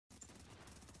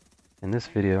In this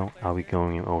video, I'll be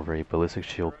going over a ballistic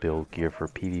shield build geared for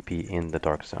PvP in the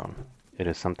Dark Zone. It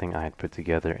is something I had put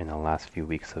together in the last few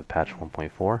weeks of patch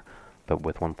 1.4, but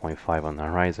with 1.5 on the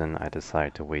horizon, I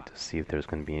decided to wait to see if there's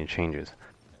going to be any changes.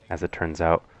 As it turns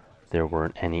out, there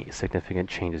weren't any significant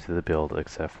changes to the build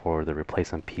except for the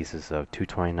replacement pieces of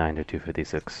 229 to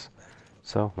 256.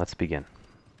 So let's begin.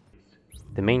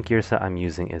 The main gear set I'm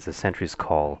using is the Sentry's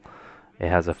Call. It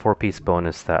has a 4-piece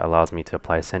bonus that allows me to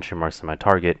apply sentry marks to my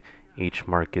target. Each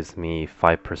mark gives me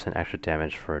 5% extra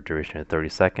damage for a duration of 30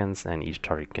 seconds, and each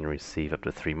target can receive up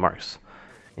to 3 marks.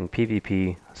 In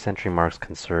PvP, sentry marks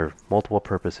can serve multiple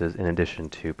purposes in addition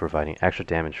to providing extra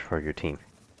damage for your team.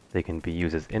 They can be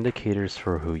used as indicators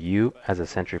for who you, as a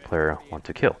sentry player, want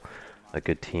to kill. A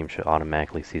good team should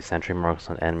automatically see sentry marks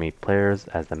on enemy players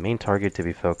as the main target to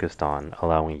be focused on,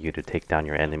 allowing you to take down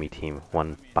your enemy team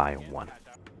one by one.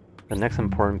 The next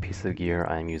important piece of gear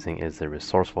I am using is the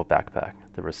Resourceful Backpack.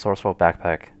 The Resourceful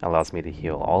Backpack allows me to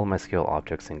heal all of my skill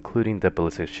objects, including the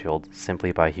Ballistic Shield,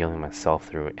 simply by healing myself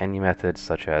through any methods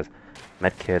such as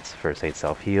medkits, first aid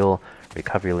self-heal,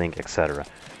 recovery link, etc.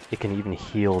 It can even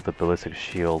heal the Ballistic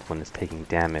Shield when it's taking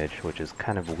damage, which is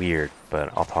kind of weird,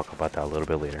 but I'll talk about that a little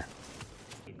bit later.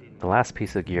 The last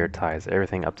piece of gear ties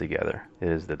everything up together. It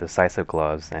is the Decisive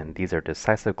gloves, and these are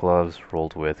Decisive gloves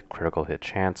rolled with critical hit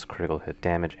chance, critical hit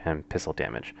damage, and pistol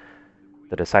damage.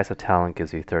 The Decisive talent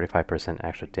gives you 35%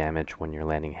 extra damage when you're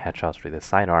landing headshots with the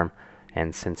sidearm,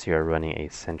 and since you are running a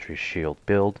sentry shield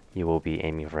build, you will be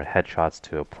aiming for headshots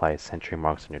to apply sentry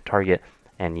marks on your target,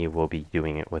 and you will be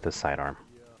doing it with a sidearm.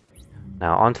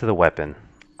 Now onto the weapon.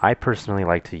 I personally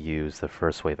like to use the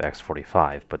First Wave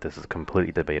X45, but this is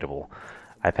completely debatable.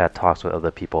 I've had talks with other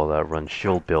people that run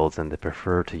shield builds and they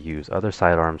prefer to use other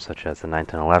sidearms such as the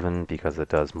 91011 because it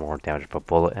does more damage per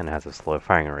bullet and has a slower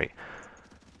firing rate.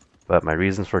 But my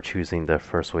reasons for choosing the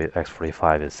First Wave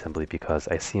X45 is simply because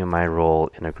I see my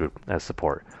role in a group as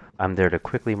support. I'm there to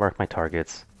quickly mark my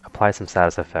targets, apply some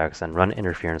status effects, and run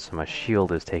interference so my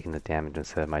shield is taking the damage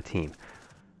instead of my team.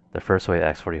 The First Wave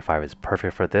X45 is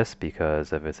perfect for this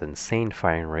because of its insane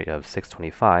firing rate of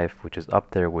 625, which is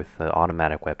up there with the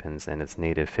automatic weapons and its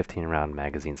native 15-round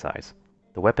magazine size.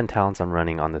 The weapon talents I'm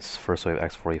running on this First Wave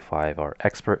X45 are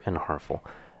Expert and Harmful.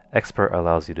 Expert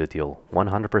allows you to deal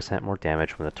 100% more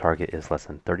damage when the target is less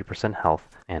than 30% health,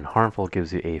 and Harmful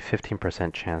gives you a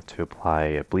 15% chance to apply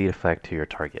a bleed effect to your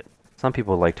target. Some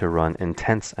people like to run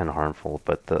Intense and Harmful,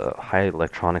 but the high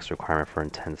electronics requirement for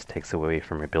Intense takes away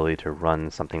from your ability to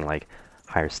run something like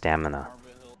higher stamina.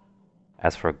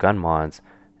 As for gun mods,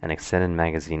 an extended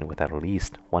magazine with at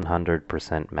least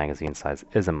 100% magazine size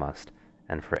is a must,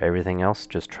 and for everything else,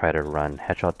 just try to run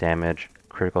headshot damage,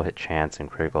 critical hit chance, and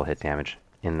critical hit damage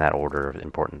in that order of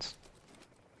importance.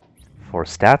 For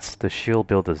stats, the shield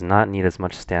build does not need as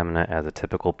much stamina as a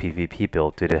typical PvP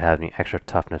build due to having extra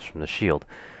toughness from the shield.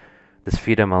 This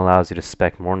freedom allows you to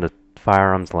spec more into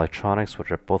firearms and electronics, which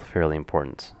are both fairly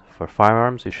important. For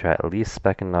firearms, you should at least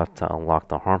spec enough to unlock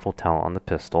the Harmful talent on the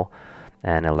pistol,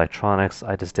 and electronics,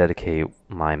 I just dedicate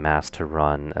my mass to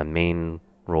run a main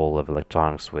role of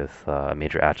electronics with a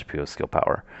major attribute of skill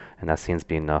power, and that seems to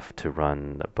be enough to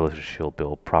run a ballistic shield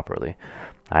build properly.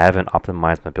 I haven't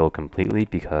optimized my build completely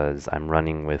because I'm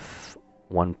running with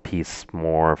one piece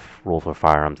more roll for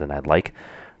firearms than I'd like.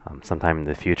 Sometime in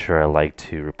the future, I like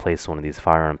to replace one of these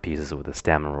firearm pieces with a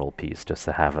stamina roll piece just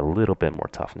to have a little bit more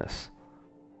toughness.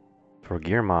 For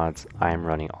gear mods, I am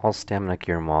running all stamina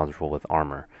gear mods roll with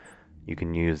armor. You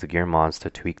can use the gear mods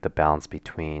to tweak the balance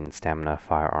between stamina,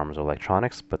 firearms, or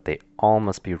electronics, but they all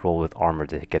must be rolled with armor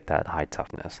to get that high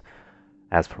toughness.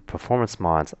 As for performance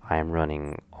mods, I am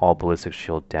running all ballistic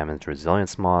shield damage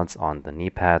resilience mods on the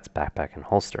knee pads, backpack, and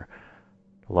holster.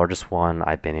 The largest one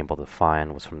I've been able to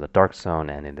find was from the Dark Zone,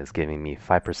 and it is giving me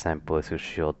 5% ballistic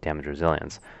shield damage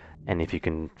resilience. And if you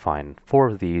can find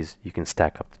 4 of these, you can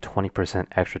stack up to 20%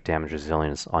 extra damage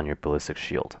resilience on your ballistic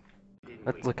shield.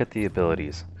 Let's look at the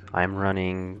abilities. I'm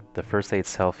running the First Aid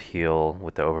Self-Heal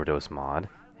with the Overdose mod,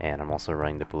 and I'm also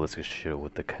running the Ballistic Shield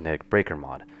with the Kinetic Breaker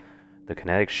mod. The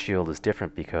Kinetic Shield is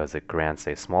different because it grants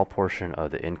a small portion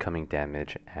of the incoming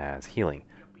damage as healing.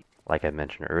 Like I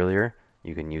mentioned earlier,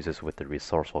 you can use this with the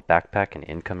Resourceful Backpack, and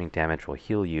incoming damage will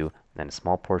heal you, and a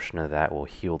small portion of that will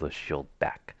heal the shield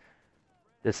back.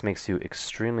 This makes you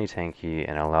extremely tanky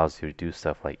and allows you to do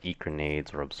stuff like eat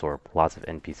grenades or absorb lots of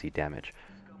NPC damage.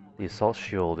 The Assault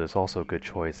Shield is also a good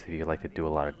choice if you like to do a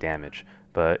lot of damage,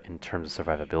 but in terms of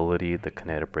survivability, the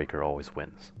Kinetic Breaker always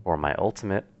wins. For my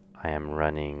ultimate, I am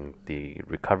running the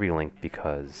Recovery Link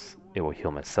because it will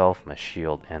heal myself, my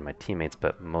shield, and my teammates,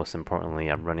 but most importantly,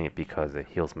 I'm running it because it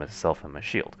heals myself and my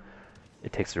shield.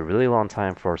 It takes a really long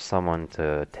time for someone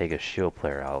to take a shield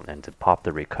player out, and to pop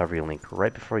the recovery link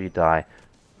right before you die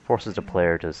forces the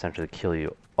player to essentially kill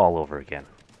you all over again.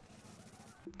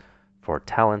 For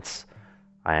talents,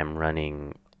 I am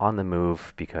running on the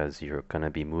move because you're going to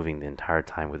be moving the entire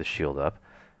time with the shield up.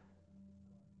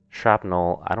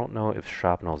 Shrapnel, I don't know if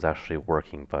shrapnel is actually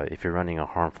working, but if you're running a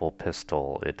harmful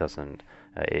pistol, it doesn't,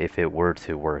 if it were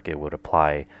to work, it would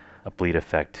apply a bleed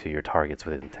effect to your targets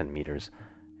within 10 meters.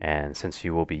 And since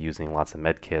you will be using lots of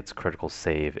medkits, critical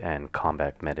save and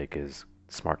combat medic is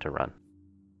smart to run.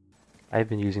 I've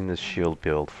been using this shield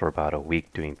build for about a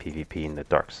week doing PvP in the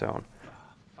Dark Zone.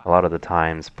 A lot of the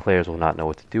times, players will not know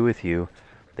what to do with you.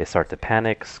 They start to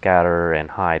panic, scatter, and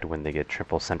hide when they get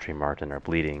triple sentry marked and are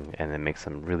bleeding, and it makes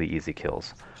them really easy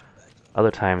kills.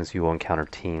 Other times you will encounter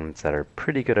teams that are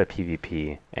pretty good at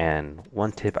PvP, and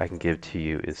one tip I can give to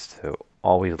you is to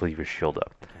always leave your shield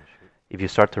up. If you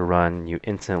start to run, you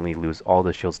instantly lose all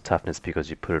the shield's toughness because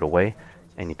you put it away,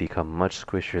 and you become much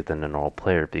squishier than a normal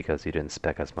player because you didn't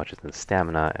spec as much as the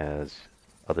stamina as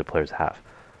other players have.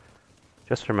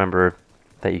 Just remember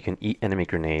that you can eat enemy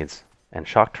grenades, and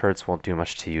shock turrets won't do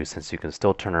much to you since you can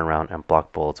still turn around and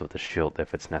block bullets with a shield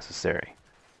if it's necessary.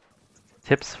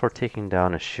 Tips for taking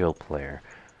down a shield player.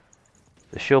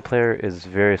 The shield player is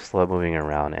very slow moving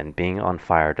around, and being on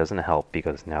fire doesn't help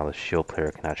because now the shield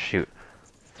player cannot shoot.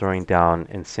 Throwing down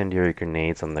incendiary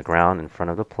grenades on the ground in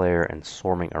front of the player and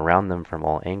swarming around them from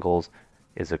all angles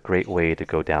is a great way to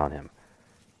go down him.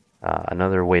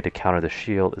 Another way to counter the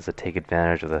shield is to take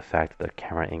advantage of the fact that the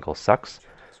camera angle sucks.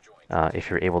 If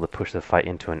you're able to push the fight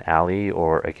into an alley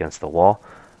or against the wall,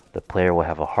 the player will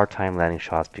have a hard time landing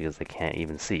shots because they can't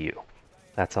even see you.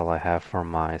 That's all I have for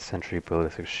my Sentry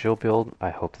Ballistic shield build. I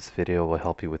hope this video will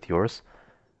help you with yours.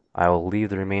 I will leave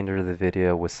the remainder of the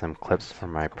video with some clips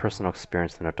from my personal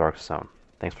experience in the Dark Zone.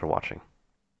 Thanks for watching.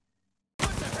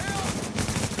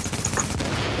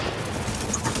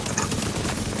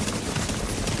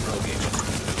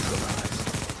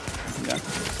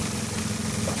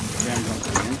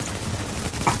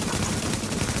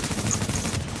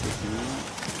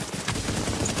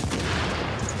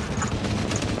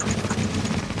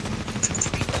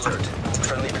 Alert.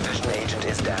 Friendly division agent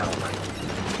is down.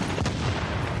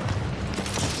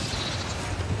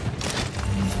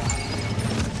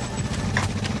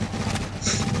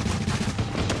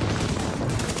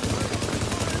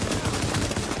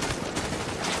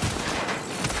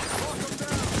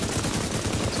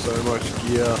 So much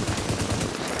gear.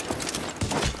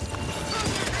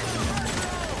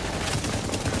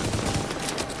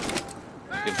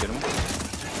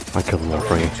 I killed them all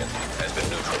for you. Has been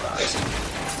neutralized.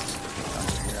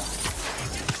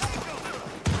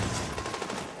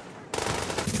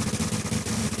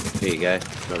 Here you go.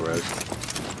 No rose.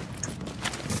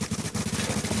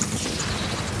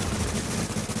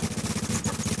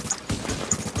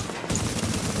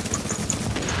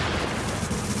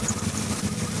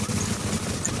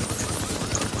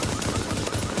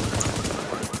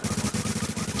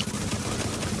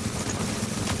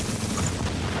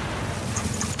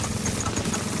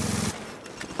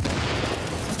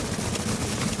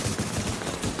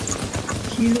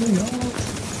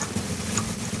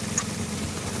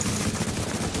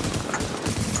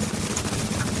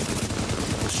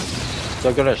 So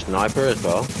I got a sniper as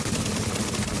well.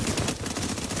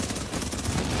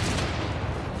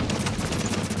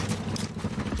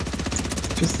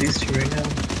 Just these two right now.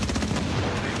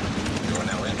 You are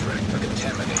now entering a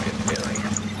contaminated area.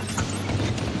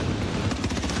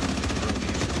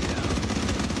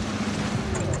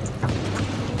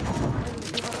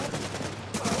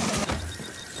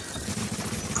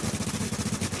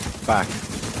 Back.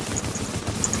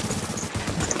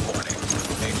 Warning.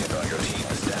 Agent on your team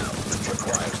is down.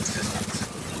 Requires assistance.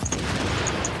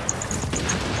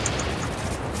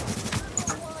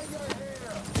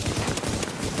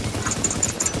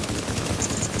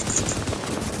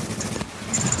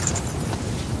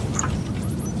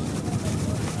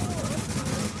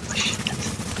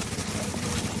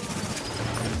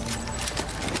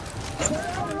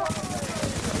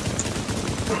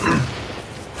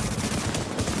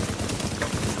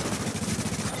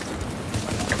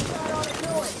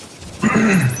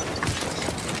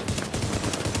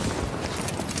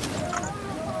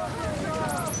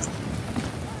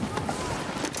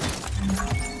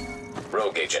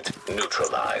 Rogue agent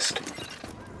neutralized.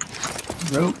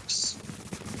 Ropes.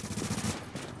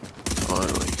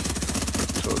 Finally.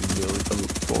 So nearly come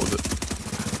forward it.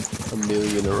 A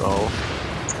million a roll.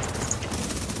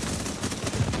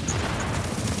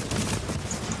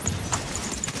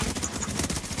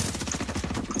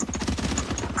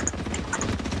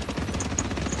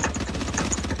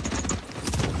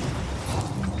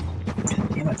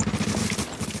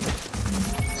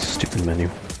 the menu.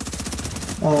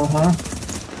 Uh-huh.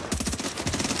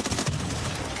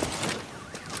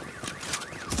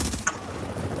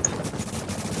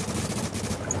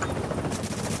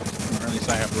 Or at least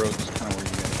I have roads kind of where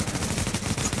you guys are.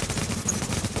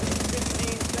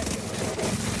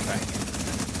 Okay.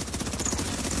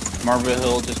 Marble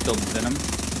Hill just killed Venom.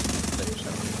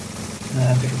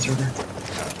 I think it's over.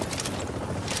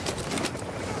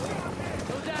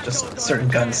 Just certain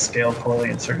guns scale poorly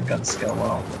and certain guns scale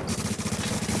well.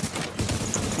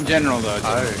 In general, though, it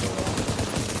doesn't go well.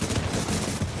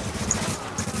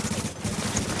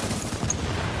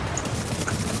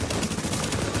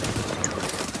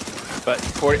 But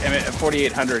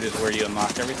 4800 is where you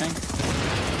unlock everything.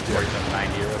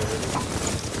 4790 or whatever it is.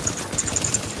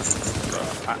 So,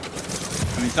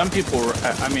 I mean, some people were,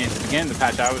 I mean, at the beginning of the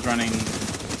patch, I was running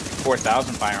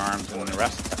 4,000 firearms, and the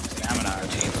rest stamina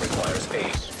Requires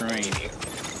a screwing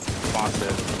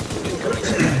responsive.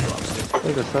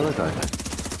 Hey, that's the other guy.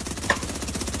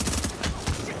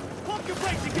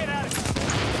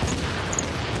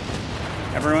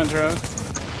 Everyone's road.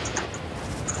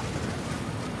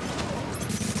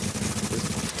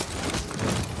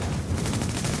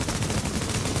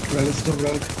 Rogue is still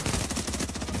rogue.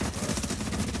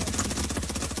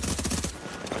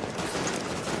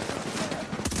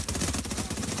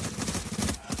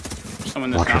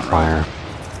 Someone that's Watch your not fire.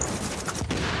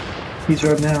 He's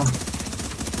rogue now.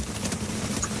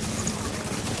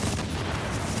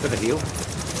 For the heal?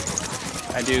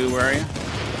 I do. Where are you?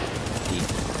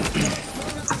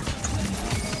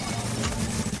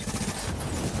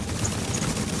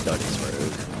 Doug's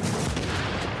rogue.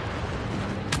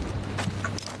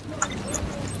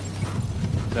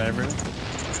 Is that everyone?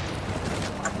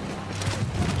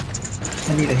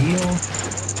 I need a heal.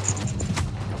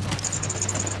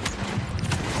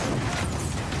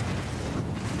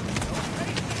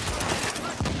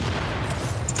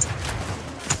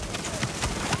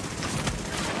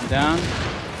 I'm down.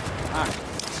 Ah.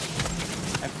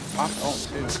 I popped ult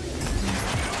too.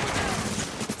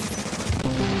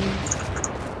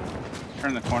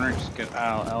 Turn the corner, just get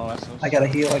LOS. I got a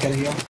heal, I got a heal.